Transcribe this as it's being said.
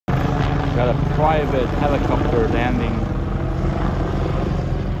Got a private helicopter landing.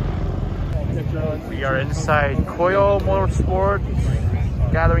 We are inside Quail Motorsports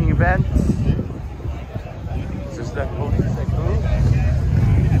Gathering event. This is the hostess group.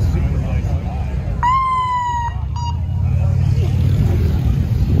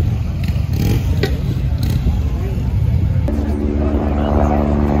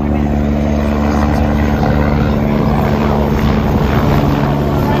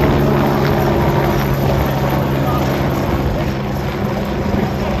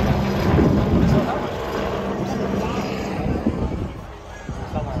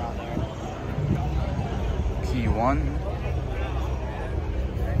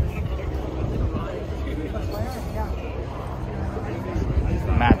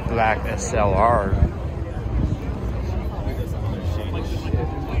 Matte black SLR.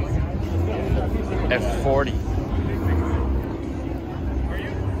 F40.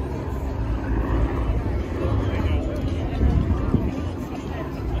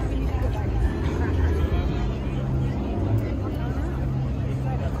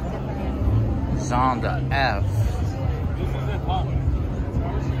 Zonda F.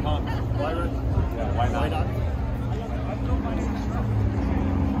 Why not?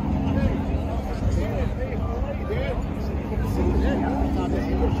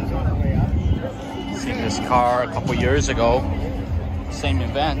 Seen this car a couple years ago, same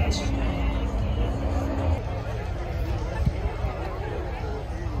event.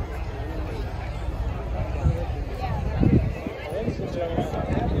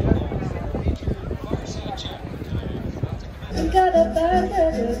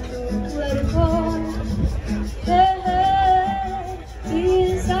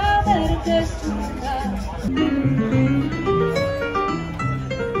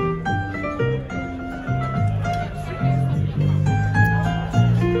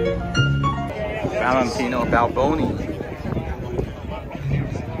 Valentino Balboni.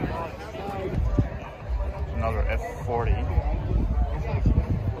 Another F40.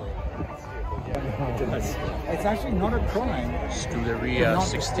 It's actually not a crime. Scuderia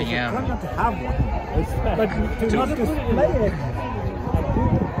 60M. It's a crime not to have one, but to not display it.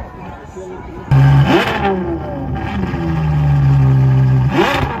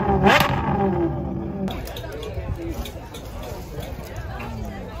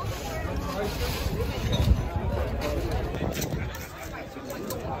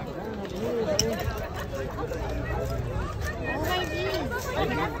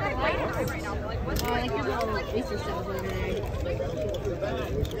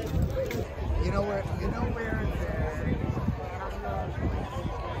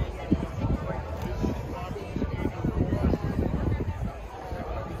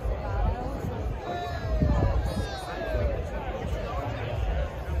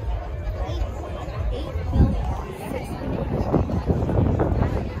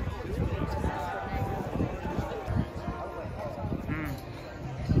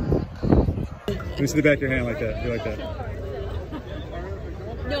 Let me see the back of your hand like that. You like that?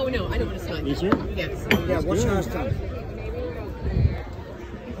 No, I don't want to smell. You sure? Yes. Yeah, what's your last time?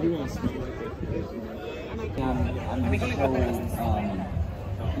 You want to smell I'm so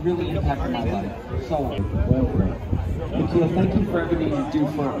really impacted my life. So, Nikhil, thank you for everything you do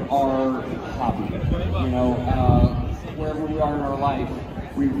for our hobby. You know, wherever we are in our life,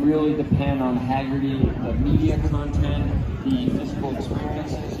 we really depend on Haggerty, the media content, the physical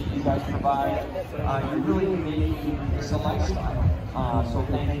experiences that you guys provide. You really make this a lifestyle. So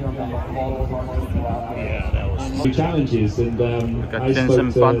thank you on behalf of all of our people out there. Yeah, that was challenges, and got I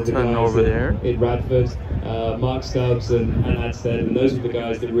Jensen spoke to the guys over there in Radford, Mark Stubbs and Adstead, and those were the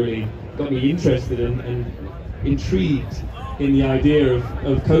guys that really got me interested and intrigued in the idea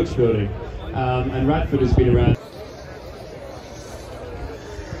of coach building. And Radford has been around.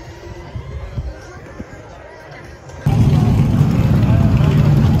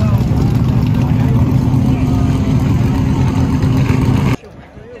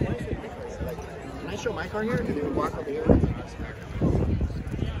 Show my car here and then walk over here.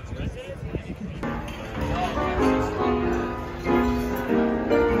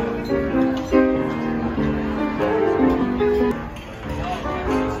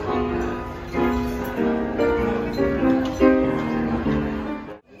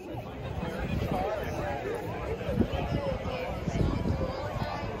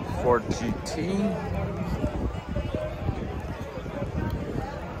 Ford GT.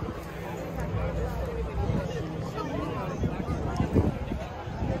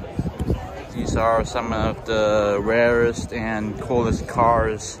 These are some of the rarest and coolest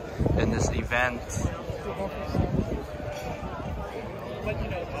cars in this event.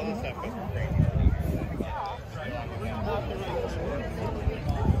 Look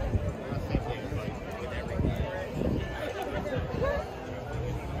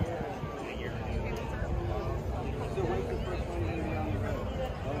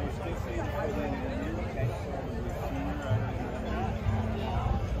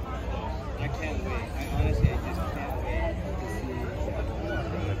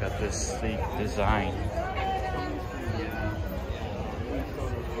at this sleek design.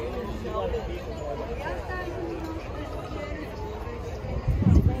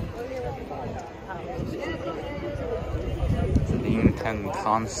 It's an Lincoln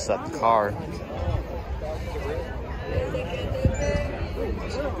concept car.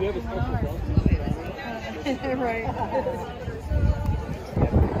 Right.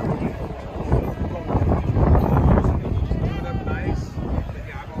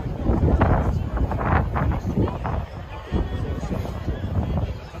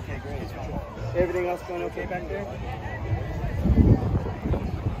 Everything else going okay back there?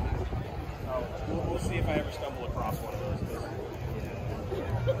 We'll see if I ever stumble across one of those.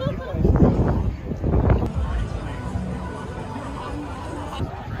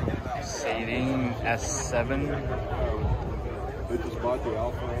 Sailing S7. They just bought the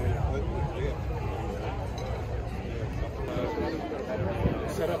Alpha.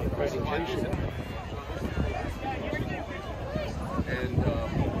 Set up the presentation. And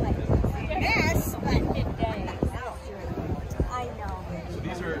Yes, but today. I know. so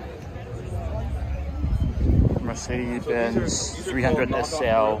these are Mercedes-Benz 300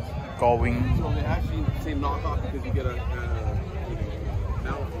 SL going. so they actually say knockoff because you get a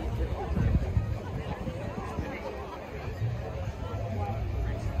mount.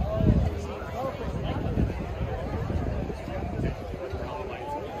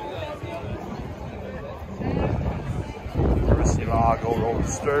 Murcielago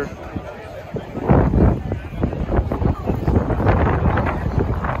Roadster.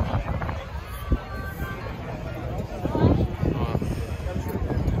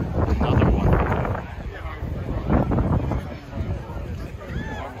 Another one.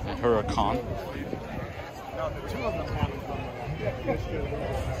 A Huracan.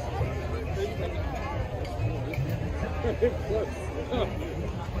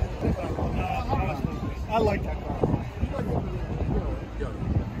 I like that car.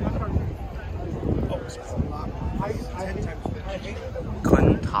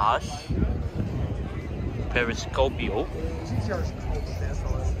 Countach. Periscopio.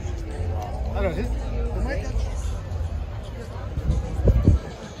 I don't know.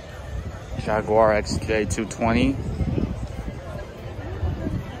 Jaguar XJ220.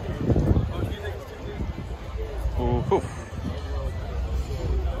 Ooh.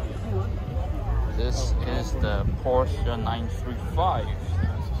 This is the Porsche 935.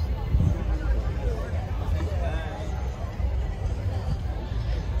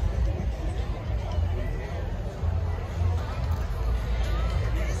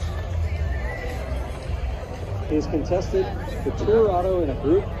 He's contested the Tourado in a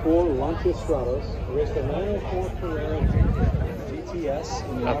Group 4 Lancia Stratos, raced a 904 Carrera GTS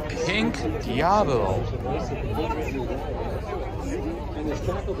in the A pink Diablo. and has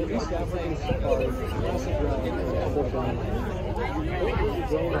tackled the East African Safari classic round in double round.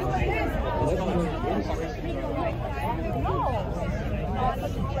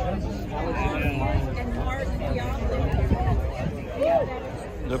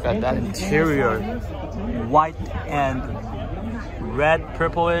 Look at that interior. White and red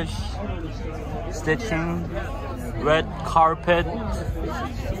purplish stitching, red carpet.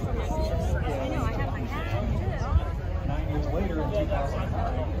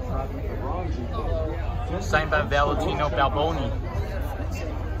 Signed by Valentino Balboni.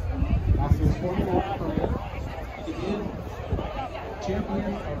 After his Formula 1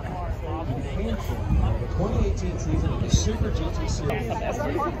 champion of the 2018 season of the Super GT Series.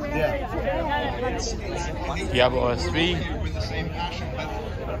 Diablo S3.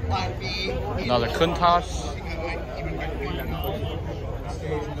 Another Countach.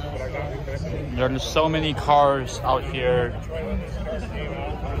 There's so many cars out here.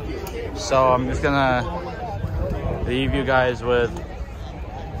 So I'm just gonna leave you guys with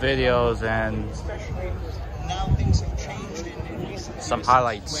videos and some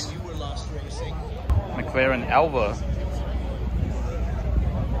highlights. McLaren Elva.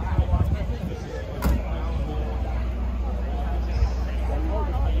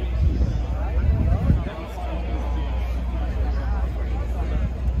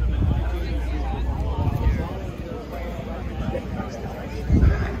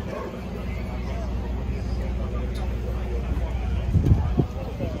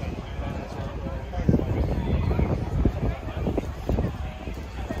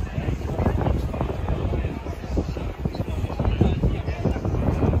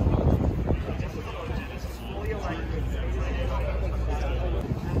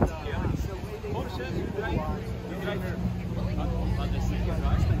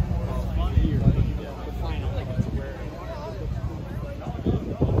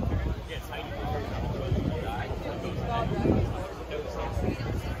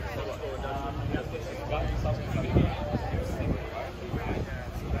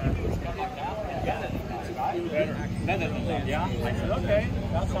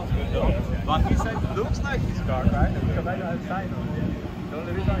 car, right? The cavallo has sign on it. The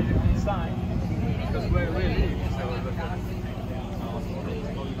only reason I didn't sign because where we live.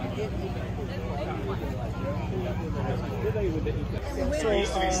 So it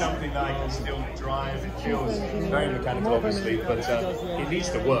needs to be something that I can still drive. It feels very mechanical, obviously, but it needs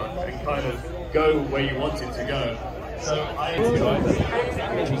to work and kind of go where you want it to go. So I enjoy it,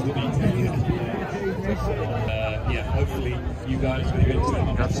 which was the beat. Yeah, hopefully you guys will be able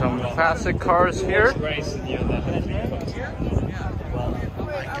to. Got some classic cars here. Race and the other.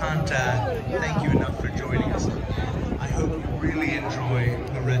 Well, I can't thank you enough for joining us. I hope you really enjoy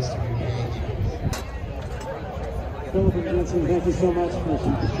the rest of your day. Philip and Jensen, thank you so much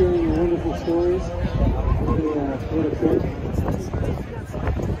for sharing your wonderful stories. What a trip.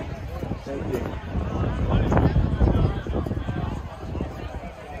 Thank you.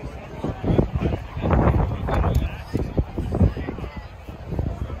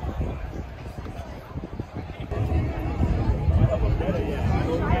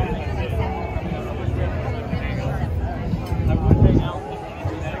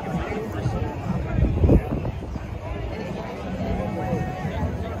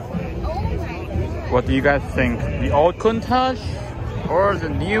 What do you guys think? The old Countach or the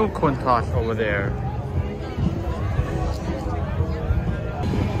new Countach over there?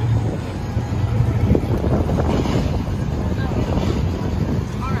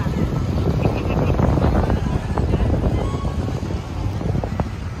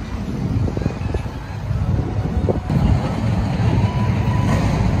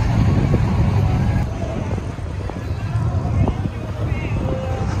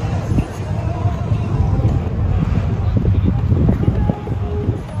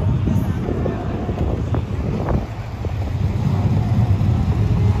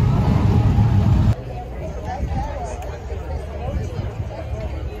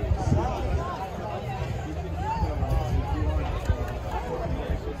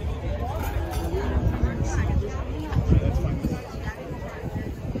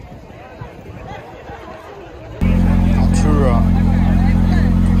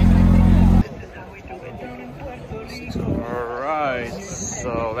 Alright,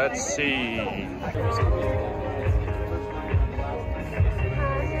 so let's see.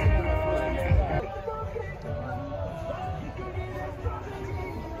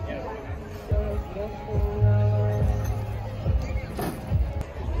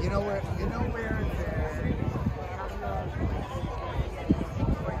 You know where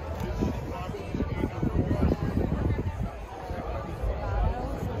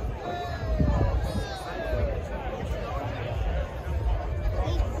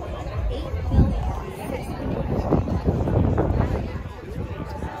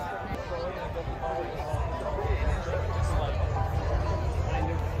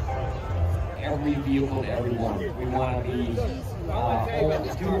every vehicle to everyone. We want to be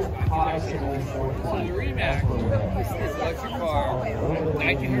old products and old Ford. On the Remax, this electric car,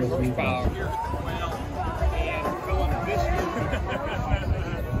 1900 horsepower.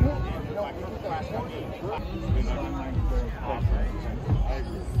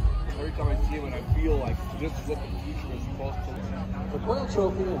 Every time I see it, when I feel like this is what the future is supposed to be. The Quail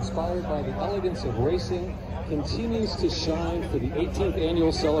Trophy, inspired by the elegance of racing, continues to shine for the 18th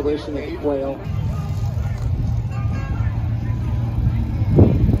annual celebration of the Quail.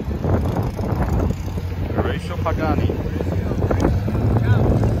 Horatio Pagani.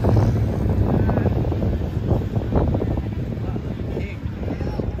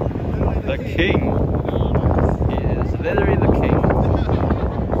 The king. He is literally the king.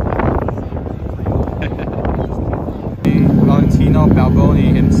 Valentino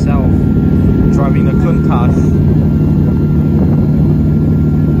Balboni himself driving the Countach.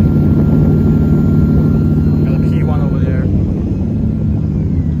 Got a P1 over there.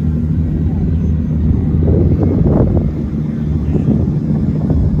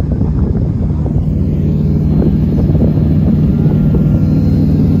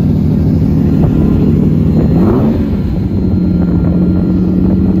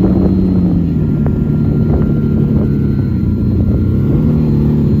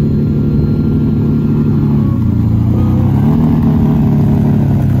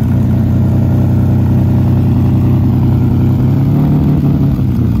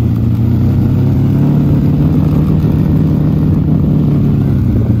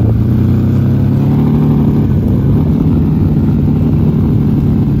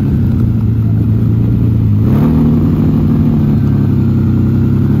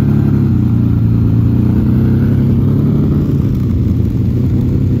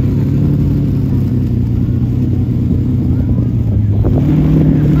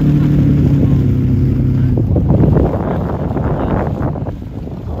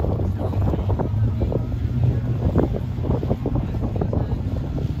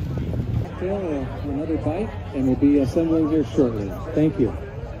 and will be assembling here shortly. Thank you.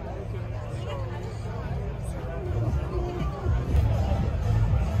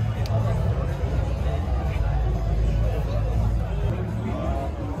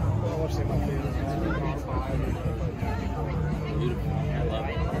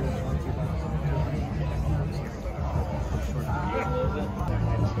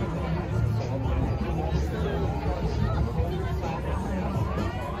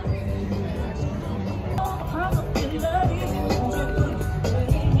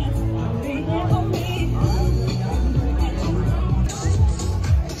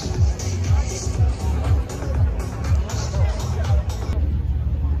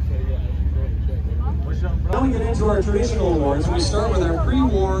 Now we get into our traditional awards. We start with our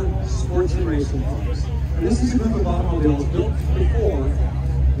pre-war sports and racing cars. This is a group of automobiles built before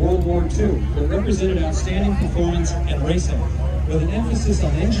World War II that represented outstanding performance and racing, with an emphasis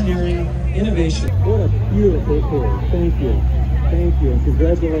on engineering, innovation. What a beautiful tour. Thank you. Thank you, and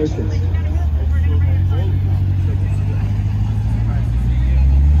congratulations.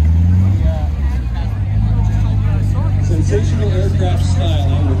 Sensational aircraft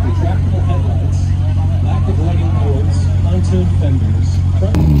styling with retractable headlights, lack of lighting boards, pontoon fenders.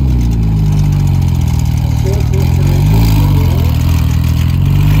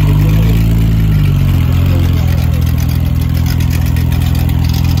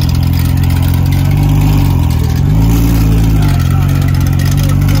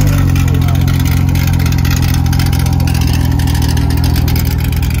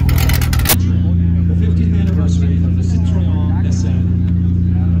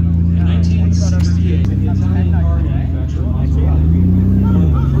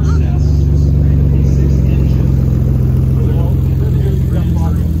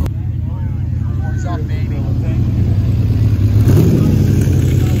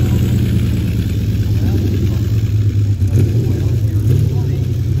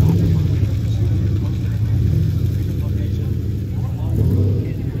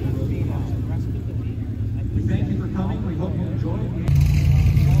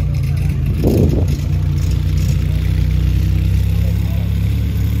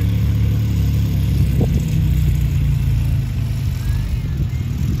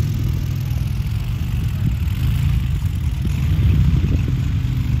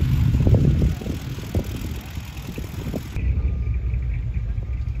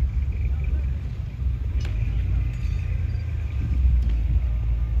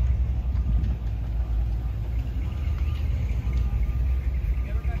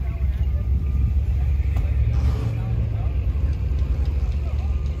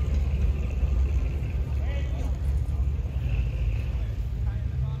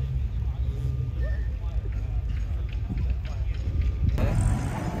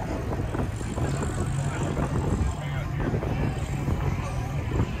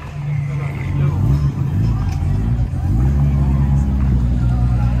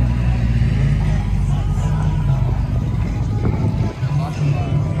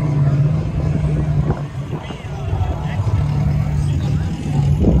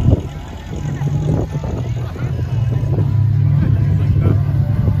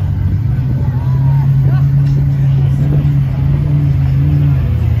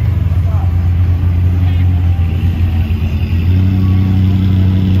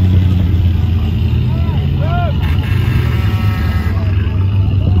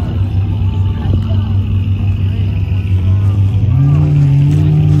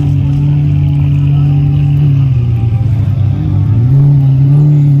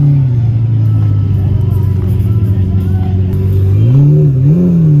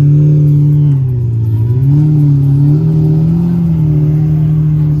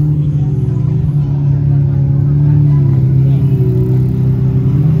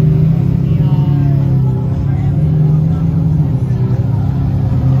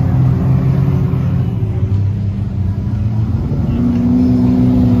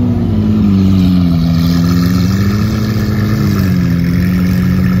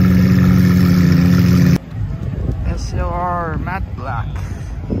 Matte black.